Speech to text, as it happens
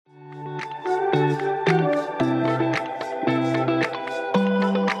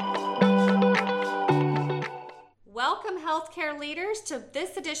Welcome, healthcare leaders, to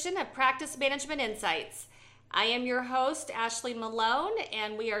this edition of Practice Management Insights. I am your host, Ashley Malone,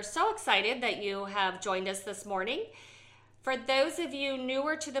 and we are so excited that you have joined us this morning. For those of you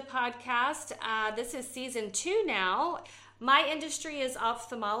newer to the podcast, this is season 2 now. My industry is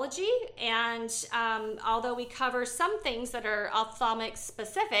ophthalmology, and although we cover some things that are ophthalmic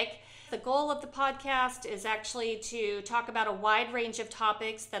specific, the goal of the podcast is actually to talk about a wide range of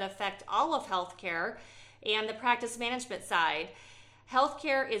topics that affect all of healthcare and the practice management side.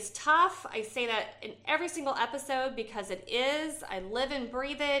 Healthcare is tough. I say that in every single episode because it is. I live and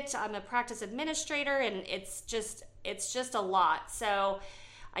breathe it. I'm a practice administrator, and it's just a lot. So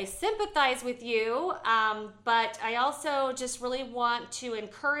I sympathize with you, but I also just really want to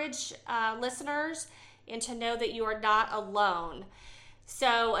encourage listeners and to know that you are not alone.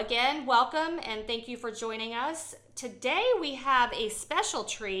 So again, welcome and thank you for joining us. Today we have a special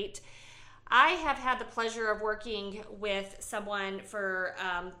treat. I have had the pleasure of working with someone for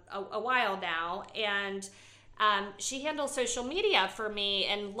a while now, and she handles social media for me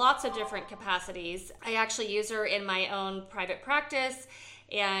in lots of different capacities. I actually use her in my own private practice,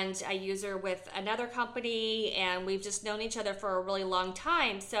 and I use her with another company, and we've just known each other for a really long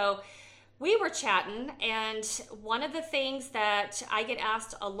time. So we were chatting, and one of the things that I get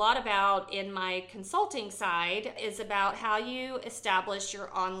asked a lot about in my consulting side is about how you establish your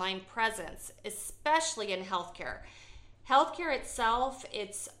online presence, especially in healthcare. Healthcare itself,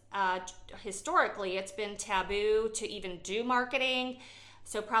 it's historically, it's been taboo to even do marketing.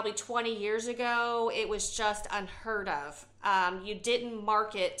 So probably 20 years ago, it was just unheard of. You didn't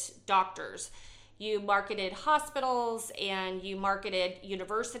market doctors. You marketed hospitals and you marketed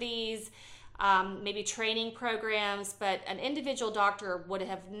universities, maybe training programs, but an individual doctor would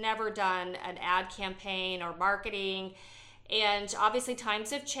have never done an ad campaign or marketing. And obviously times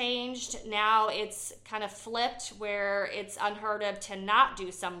have changed. Now it's kind of flipped where it's unheard of to not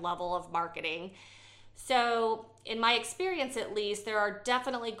do some level of marketing. So in my experience, at least, there are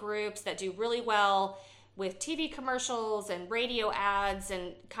definitely groups that do really well with TV commercials and radio ads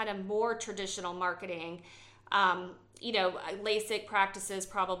and kind of more traditional marketing. LASIK practices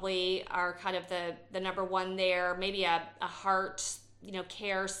probably are kind of the number one there, maybe a heart,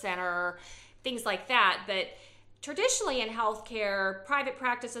 care center, things like that. But traditionally in healthcare, private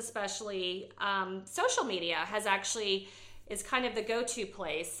practice especially, social media is kind of the go-to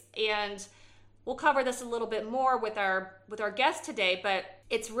place. And we'll cover this a little bit more with our guest today, but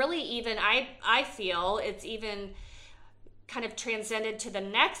it's really even, I feel it's even kind of transcended to the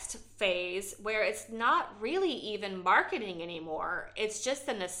next phase where it's not really even marketing anymore. It's just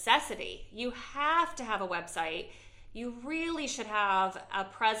a necessity. You have to have a website. You really should have a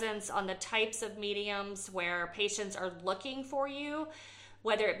presence on the types of mediums where patients are looking for you,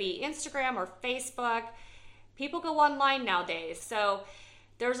 whether it be Instagram or Facebook. People go online nowadays. So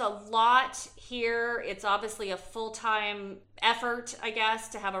there's a lot here. It's obviously a full-time effort, I guess,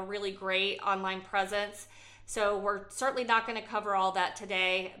 to have a really great online presence. So we're certainly not going to cover all that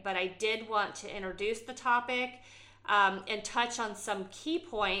today, but I did want to introduce the topic and touch on some key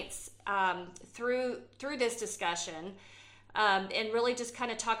points through this discussion, and really just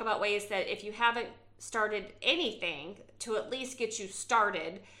kind of talk about ways that if you haven't started anything, to at least get you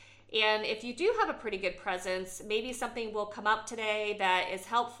started. And if you do have a pretty good presence, maybe something will come up today that is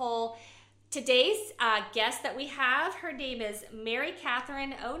helpful. Today's guest that we have, her name is Mary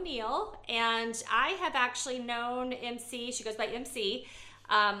Catherine O'Neill, and I have actually known MC, she goes by MC.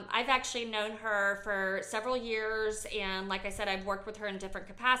 I've actually known her for several years, and like I said, I've worked with her in different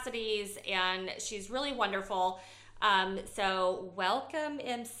capacities, and she's really wonderful. So welcome,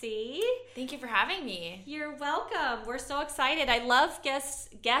 MC. Thank you for having me. You're welcome. We're so excited. I love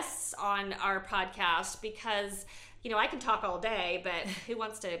guests on our podcast because, I can talk all day, but who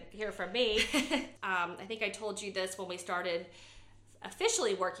wants to hear from me? I think I told you this when we started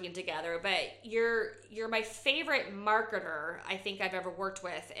officially working together, but you're my favorite marketer I think I've ever worked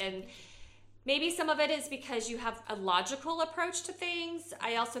with. And maybe some of it is because you have a logical approach to things.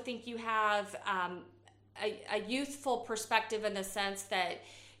 I also think you have a youthful perspective in the sense that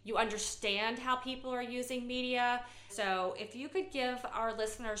you understand how people are using media. So if you could give our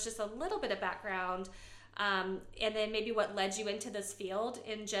listeners just a little bit of background, and then maybe what led you into this field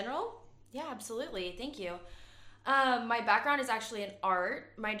in general. Yeah, absolutely. Thank you. My background is actually in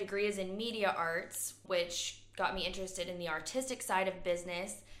art. My degree is in media arts, which got me interested in the artistic side of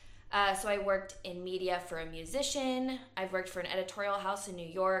business. So I worked in media for a musician. I've worked for an editorial house in New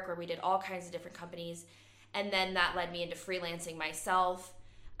York where we did all kinds of different companies. And then that led me into freelancing myself.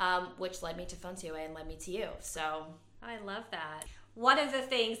 which led me to Phone COA and led me to you. So I love that. One of the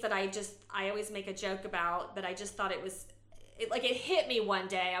things that I always make a joke about, but I just thought it hit me one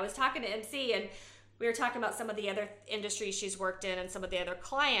day. I was talking to MC and we were talking about some of the other industries she's worked in and some of the other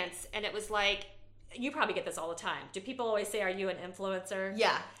clients. And it was like, you probably get this all the time. Do people always say, are you an influencer?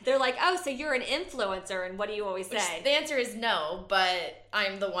 Yeah. They're like, oh, so you're an influencer. And what do you always say? The answer is no, but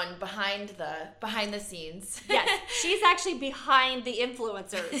I'm the one behind the scenes. Yes, she's actually behind the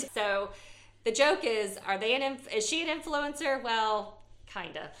influencers. So the joke is, is she an influencer? Well,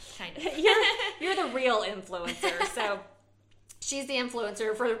 kind of. You're the real influencer. So she's the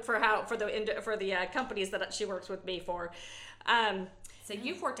influencer for the companies that she works with me for. So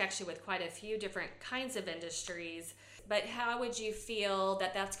you've worked actually with quite a few different kinds of industries, but how would you feel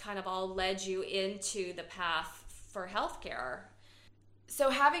that that's kind of all led you into the path for healthcare? So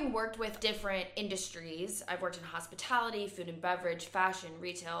having worked with different industries, I've worked in hospitality, food and beverage, fashion,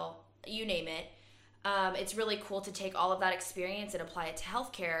 retail, you name it. It's really cool to take all of that experience and apply it to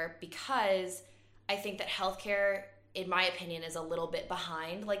healthcare, because I think that healthcare, in my opinion, is a little bit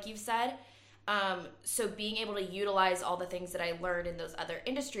behind, like you've said. So being able to utilize all the things that I learned in those other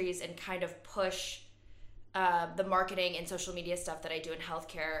industries and kind of push the marketing and social media stuff that I do in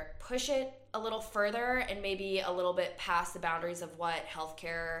healthcare, push it a little further and maybe a little bit past the boundaries of what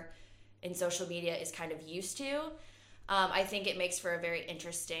healthcare and social media is kind of used to. I think it makes for a very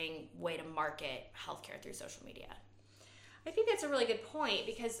interesting way to market healthcare through social media. I think that's a really good point,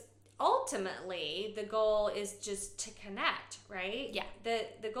 because ultimately the goal is just to connect, right? Yeah.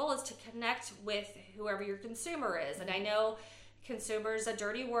 The goal is to connect with whoever your consumer is. And I know consumer is a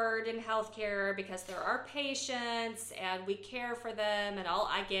dirty word in healthcare because there are patients and we care for them and all.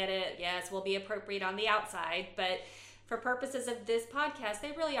 I get it. Yes, we'll be appropriate on the outside, but for purposes of this podcast,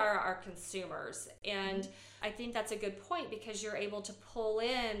 they really are our consumers. And I think that's a good point, because you're able to pull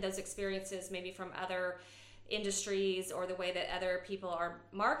in those experiences maybe from other industries or the way that other people are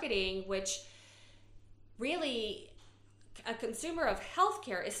marketing, which really a consumer of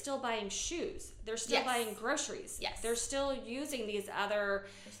healthcare is still buying shoes. They're still buying groceries. Yes. They're still using these other...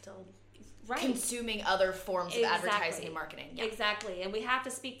 They're still consuming other forms of advertising and marketing. Yeah. Exactly. And we have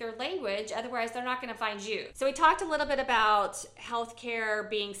to speak their language, otherwise they're not going to find you. So we talked a little bit about healthcare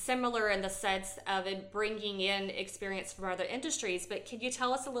being similar in the sense of it bringing in experience from other industries, but can you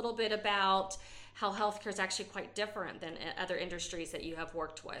tell us a little bit about how healthcare is actually quite different than other industries that you have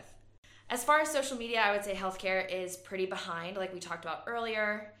worked with? As far as social media, I would say healthcare is pretty behind, like we talked about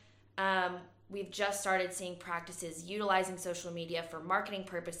earlier. We've just started seeing practices utilizing social media for marketing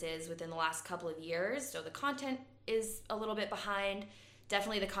purposes within the last couple of years. So the content is a little bit behind,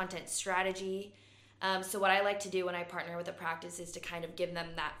 definitely the content strategy. So what I like to do when I partner with a practice is to kind of give them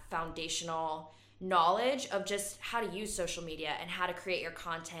that foundational knowledge of just how to use social media and how to create your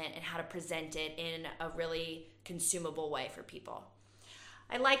content and how to present it in a really consumable way for people.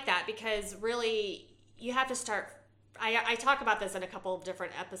 I like that, because really you have to start. I talk about this in a couple of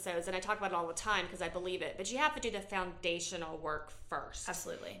different episodes, and I talk about it all the time because I believe it, but you have to do the foundational work first.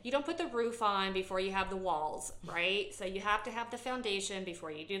 Absolutely. You don't put the roof on before you have the walls, right? So you have to have the foundation before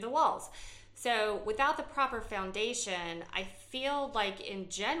you do the walls. So without the proper foundation, I feel like in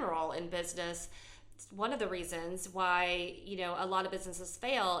general in business, one of the reasons why, a lot of businesses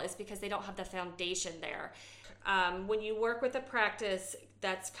fail is because they don't have the foundation there. When you work with a practice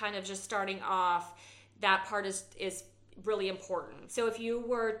that's kind of just starting off, that part is really important. So if you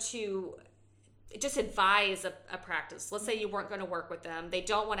were to just advise a practice, let's say you weren't going to work with them, they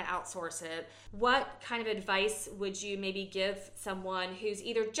don't want to outsource it, what kind of advice would you maybe give someone who's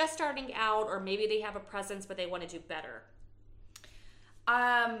either just starting out or maybe they have a presence but they want to do better?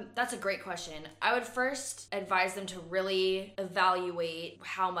 That's a great question. I would first advise them to really evaluate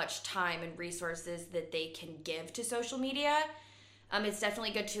how much time and resources that they can give to social media. It's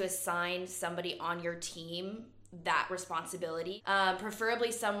definitely good to assign somebody on your team that responsibility.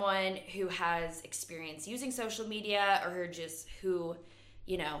 Preferably someone who has experience using social media, or who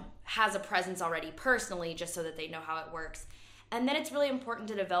has a presence already personally, just so that they know how it works. And then it's really important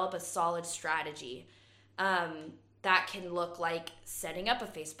to develop a solid strategy. That can look like setting up a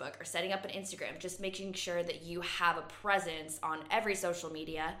Facebook or setting up an Instagram, just making sure that you have a presence on every social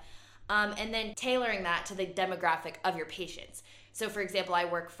media, and then tailoring that to the demographic of your patients. So for example, I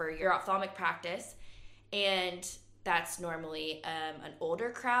work for your ophthalmic practice, and that's normally an older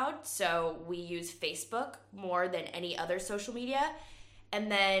crowd. So we use Facebook more than any other social media.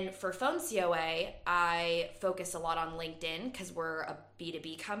 And then for Phone COA, I focus a lot on LinkedIn because we're a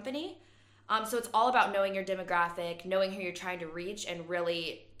B2B company. So it's all about knowing your demographic, knowing who you're trying to reach, and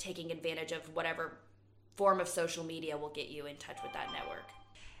really taking advantage of whatever form of social media will get you in touch with that network.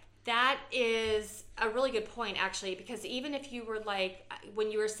 That is a really good point, actually, because even if you were like,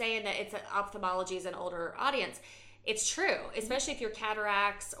 when you were saying that ophthalmology is an older audience, it's true, especially if you're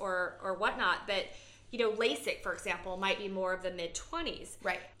cataracts or whatnot. But, LASIK, for example, might be more of the mid-20s.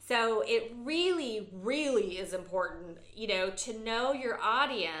 Right. So it really, really is important, to know your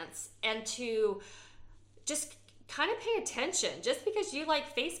audience and to just kind of pay attention. Just because you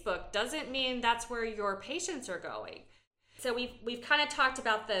like Facebook doesn't mean that's where your patients are going. So we've kind of talked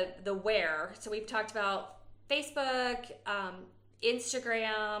about the where. So we've talked about Facebook,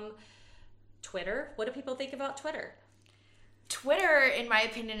 Instagram, Twitter. What do people think about Twitter? Twitter, in my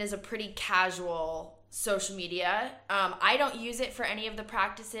opinion, is a pretty casual social media. I don't use it for any of the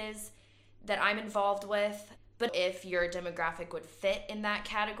practices that I'm involved with. But if your demographic would fit in that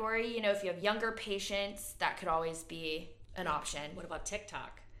category, if you have younger patients, that could always be an option. What about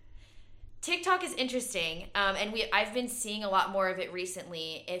TikTok? TikTok is interesting, and I've been seeing a lot more of it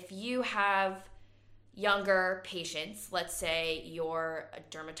recently. If you have younger patients, let's say you're a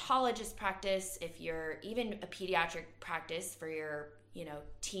dermatologist practice, if you're even a pediatric practice for your,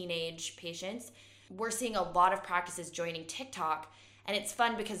 teenage patients, we're seeing a lot of practices joining TikTok, and it's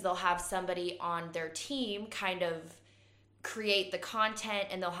fun because they'll have somebody on their team kind of create the content,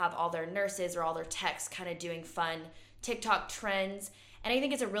 and they'll have all their nurses or all their techs kind of doing fun TikTok trends. And I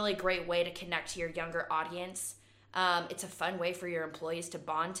think it's a really great way to connect to your younger audience. It's a fun way for your employees to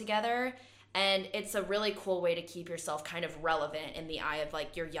bond together. And it's a really cool way to keep yourself kind of relevant in the eye of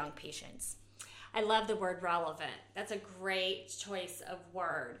like your young patients. I love the word relevant. That's a great choice of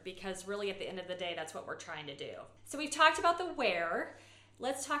word because really at the end of the day, that's what we're trying to do. So we've talked about the where.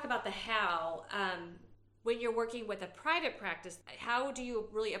 Let's talk about the how. When you're working with a private practice, how do you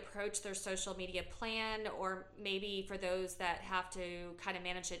really approach their social media plan? Or maybe for those that have to kind of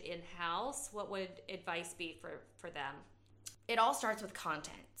manage it in-house, what would advice be for them? It all starts with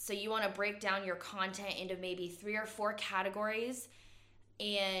content. So you want to break down your content into maybe 3 or 4 categories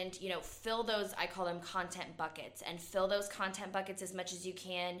and, fill those, I call them content buckets, and fill those content buckets as much as you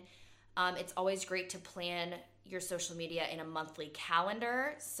can. It's always great to plan your social media in a monthly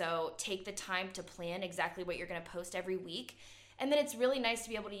calendar. So take the time to plan exactly what you're going to post every week. And then it's really nice to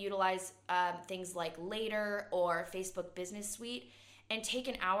be able to utilize things like Later or Facebook Business Suite and take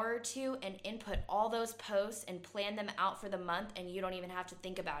an hour or two and input all those posts and plan them out for the month, and you don't even have to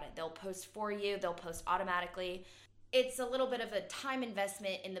think about it. They'll post for you. They'll post automatically. It's a little bit of a time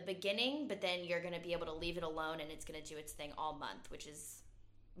investment in the beginning, but then you're going to be able to leave it alone and it's going to do its thing all month, which is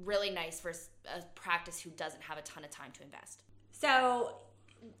really nice for a practice who doesn't have a ton of time to invest. So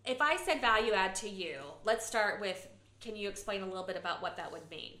if I said value add to you, let's start with, can you explain a little bit about what that would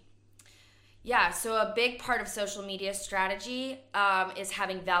mean? Yeah, so a big part of social media strategy is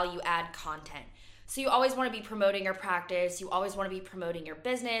having value add content. So you always want to be promoting your practice. You always want to be promoting your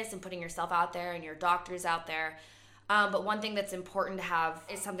business and putting yourself out there and your doctors out there. But one thing that's important to have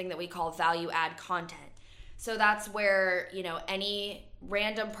is something that we call value add content. So that's where, any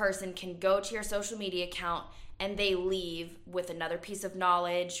random person can go to your social media account and they leave with another piece of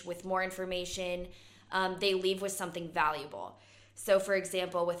knowledge, with more information. They leave with something valuable. So for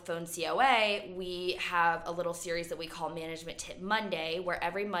example, with Phone COA, we have a little series that we call Management Tip Monday, where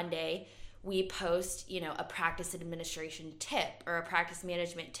every Monday we post, a practice administration tip or a practice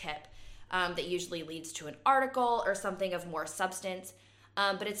management tip that usually leads to an article or something of more substance.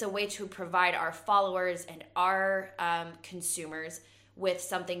 But it's a way to provide our followers and our consumers with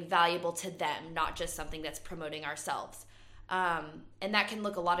something valuable to them, not just something that's promoting ourselves. And that can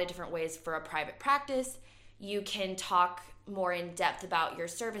look a lot of different ways for a private practice. You can talk more in depth about your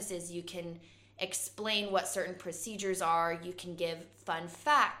services. You can explain what certain procedures are. You can give fun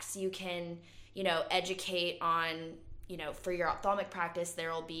facts. You can, educate on, for your ophthalmic practice,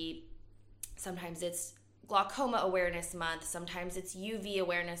 there will be, sometimes it's glaucoma awareness month, sometimes it's UV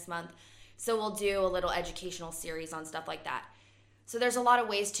awareness month. So we'll do a little educational series on stuff like that. So there's a lot of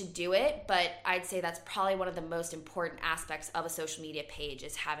ways to do it, but I'd say that's probably one of the most important aspects of a social media page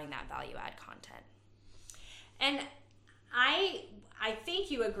is having that value add content. And I think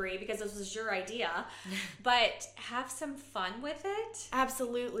you agree because this was your idea, but have some fun with it.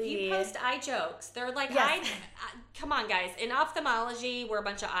 Absolutely. You post eye jokes. They're like, yes. Come on, guys. In ophthalmology, we're a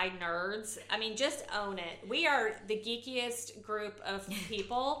bunch of eye nerds. I mean, just own it. We are the geekiest group of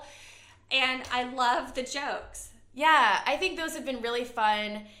people, and I love the jokes. Yeah, I think those have been really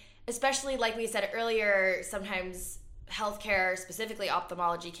fun, especially like we said earlier, sometimes healthcare, specifically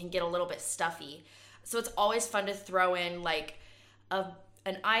ophthalmology, can get a little bit stuffy. So it's always fun to throw in like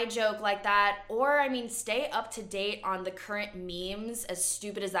an eye joke like that, or stay up to date on the current memes, as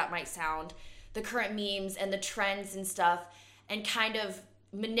stupid as that might sound, the current memes and the trends and stuff, and kind of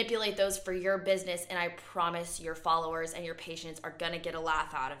manipulate those for your business, and I promise your followers and your patients are gonna get a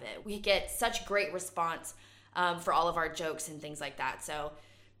laugh out of it. We get such great response for all of our jokes and things like that. So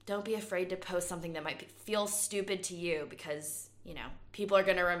don't be afraid to post something that might feel stupid to you, because people are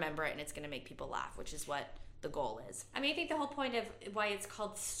gonna remember it and it's gonna make people laugh, which is what the goal is. I mean, I think the whole point of why it's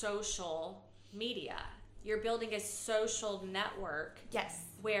called social media, you're building a social network. Yes.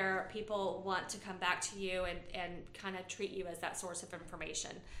 Where people want to come back to you and kind of treat you as that source of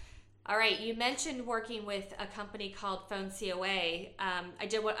information. All right, you mentioned working with a company called Phone COA. I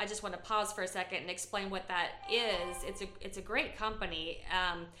just want to pause for a second and explain what that is. It's a great company.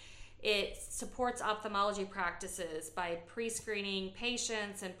 It supports ophthalmology practices by pre-screening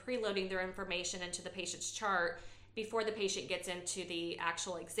patients and preloading their information into the patient's chart before the patient gets into the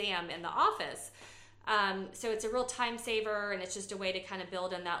actual exam in the office. So it's a real time saver, and it's just a way to kind of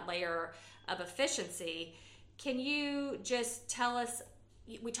build in that layer of efficiency. Can you just tell us,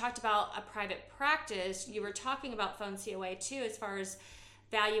 we talked about a private practice, you were talking about Phone COA too, as far as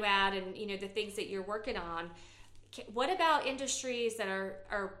value add and the things that you're working on. What about industries that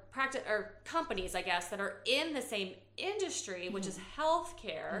are companies, I guess, that are in the same industry, which is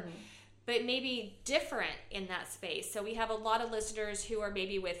healthcare, but maybe different in that space? So we have a lot of listeners who are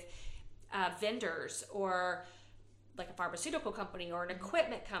maybe with vendors, or like a pharmaceutical company or an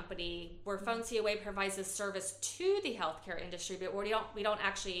equipment company, where Phone COA provides a service to the healthcare industry, but we don't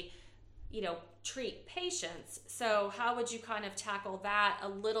actually treat patients. So how would you kind of tackle that a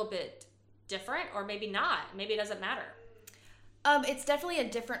little bit different, or maybe not? Maybe it doesn't matter. It's definitely a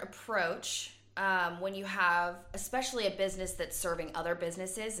different approach when you have, especially a business that's serving other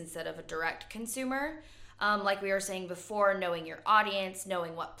businesses instead of a direct consumer. Like we were saying before, knowing your audience,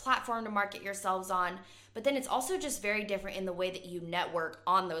 knowing what platform to market yourselves on. But then it's also just very different in the way that you network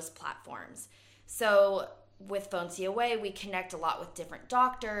on those platforms. So with Phone COA, we connect a lot with different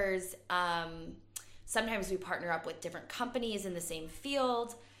doctors. Sometimes we partner up with different companies in the same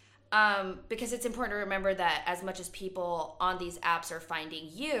field, because it's important to remember that as much as people on these apps are finding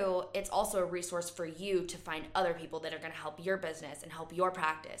you, it's also a resource for you to find other people that are going to help your business and help your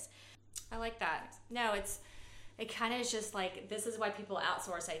practice. I like that. No, it kind of is just like, this is why people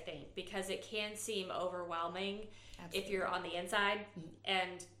outsource, I think, because it can seem overwhelming. Absolutely. If you're on the inside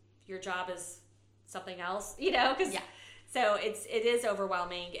and your job is something else, because so it is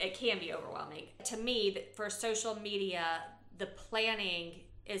overwhelming. It can be overwhelming. To me, for social media, the planning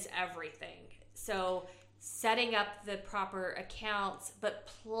is everything. So setting up the proper accounts, but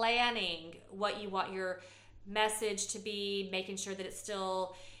planning what you want your message to be, making sure that it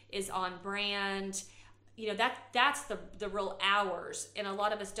still is on brand, that's the real hours, and a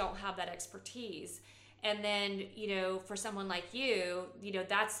lot of us don't have that expertise. And then for someone like you,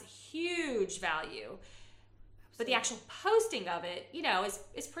 that's huge value. But the actual posting of it,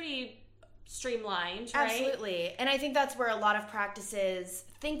 is pretty streamlined, right? Absolutely. And I think that's where a lot of practices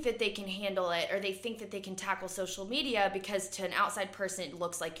think that they can handle it, or they think that they can tackle social media, because to an outside person it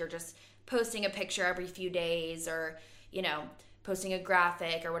looks like you're just posting a picture every few days, or posting a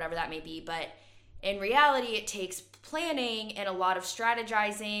graphic or whatever that may be. But in reality, it takes planning and a lot of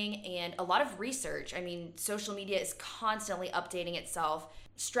strategizing and a lot of research. I mean, social media is constantly updating itself.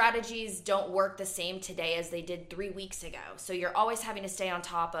 Strategies don't work the same today as they did 3 weeks ago. So you're always having to stay on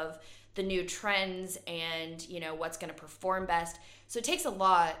top of the new trends and, what's going to perform best. So it takes a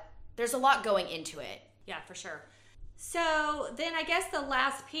lot. There's a lot going into it. Yeah, for sure. So then I guess the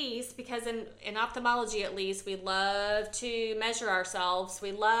last piece, because in ophthalmology at least, we love to measure ourselves.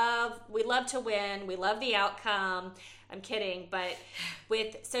 We love to win. We love the outcome. I'm kidding. But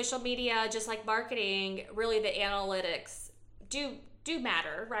with social media, just like marketing, really the analytics do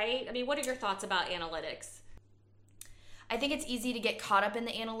matter, right? I mean, what are your thoughts about analytics? I think it's easy to get caught up in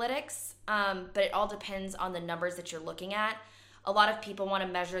the analytics, but it all depends on the numbers that you're looking at. A lot of people want to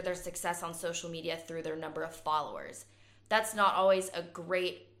measure their success on social media through their number of followers. That's not always a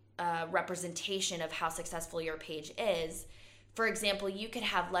great representation of how successful your page is. For example, you could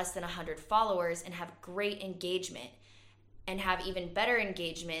have less than 100 followers and have great engagement, and have even better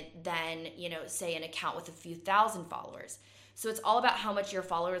engagement than, say an account with a few thousand followers. So it's all about how much your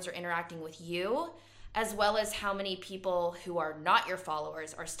followers are interacting with you, as well as how many people who are not your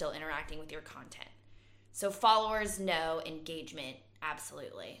followers are still interacting with your content. So followers, no. Engagement,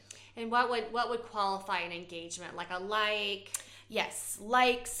 absolutely. And what would qualify an engagement? Like a like? Yes,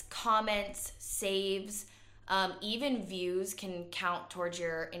 likes, comments, saves, even views can count towards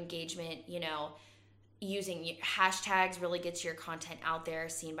your engagement. Using hashtags really gets your content out there,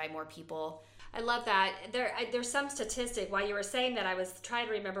 seen by more people. I love that. There's some statistic. While you were saying that, I was trying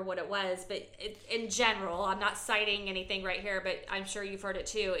to remember what it was, but in general, I'm not citing anything right here, but I'm sure you've heard it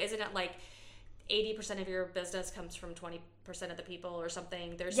too. Isn't it like 80% of your business comes from 20% of the people or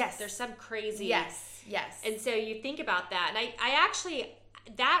something? There's some crazy. Yes. And so you think about that, and I actually,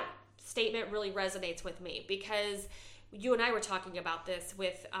 that statement really resonates with me, because you and I were talking about this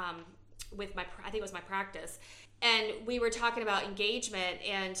with my, I think it was my practice. And we were talking about engagement,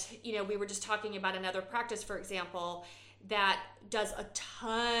 and, we were just talking about another practice, for example, that does a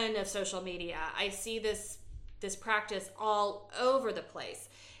ton of social media. I see this practice all over the place.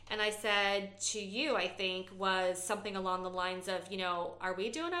 And I said to you, I think, was something along the lines of, are we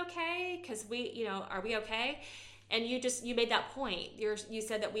doing okay? Because are we okay? And you made that point. You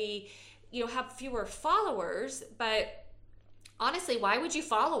said that we, have fewer followers, but honestly, why would you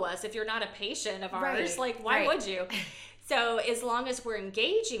follow us if you're not a patient of ours? Like, why would you? So as long as we're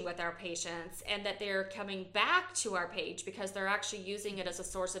engaging with our patients and that they're coming back to our page because they're actually using it as a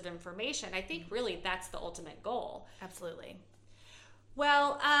source of information, I think really that's the ultimate goal. Absolutely.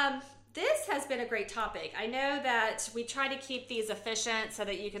 Well, this has been a great topic. I know that we try to keep these efficient so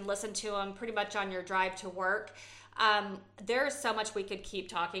that you can listen to them pretty much on your drive to work. There's so much we could keep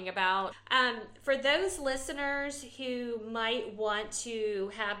talking about. For those listeners who might want to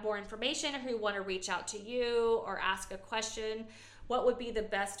have more information or who want to reach out to you or ask a question, what would be the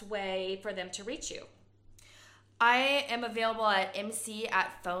best way for them to reach you? I am available at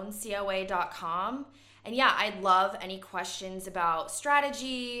mc@phonecoa.com. And yeah, I'd love any questions about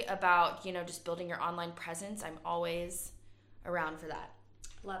strategy, about, just building your online presence. I'm always around for that.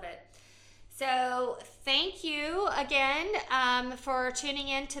 Love it. So thank you again for tuning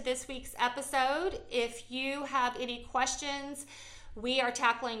in to this week's episode. If you have any questions, we are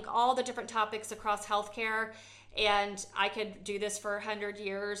tackling all the different topics across healthcare, and I could do this for 100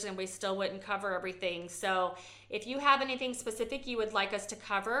 years and we still wouldn't cover everything. So if you have anything specific you would like us to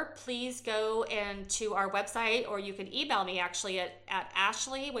cover, please go into our website, or you can email me actually at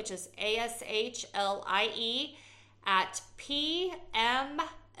Ashlie, which is ASHLIE at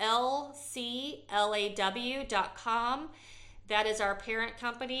PMLCLAW.com. That is our parent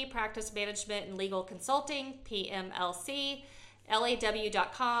company, Practice Management and Legal Consulting,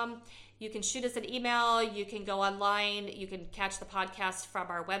 PMLCLAW.com. You can shoot us an email, you can go online, you can catch the podcast from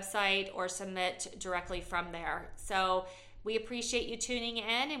our website or submit directly from there. So we appreciate you tuning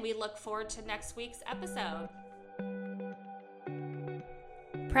in, and we look forward to next week's episode.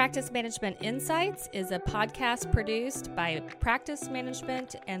 Practice Management Insights is a podcast produced by Practice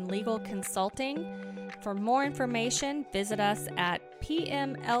Management and Legal Consulting. For more information, visit us at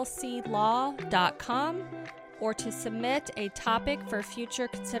pmlclaw.com, or to submit a topic for future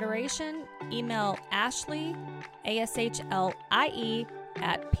consideration, email Ashlie, ASHLIE,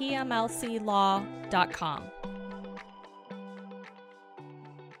 at pmlclaw.com.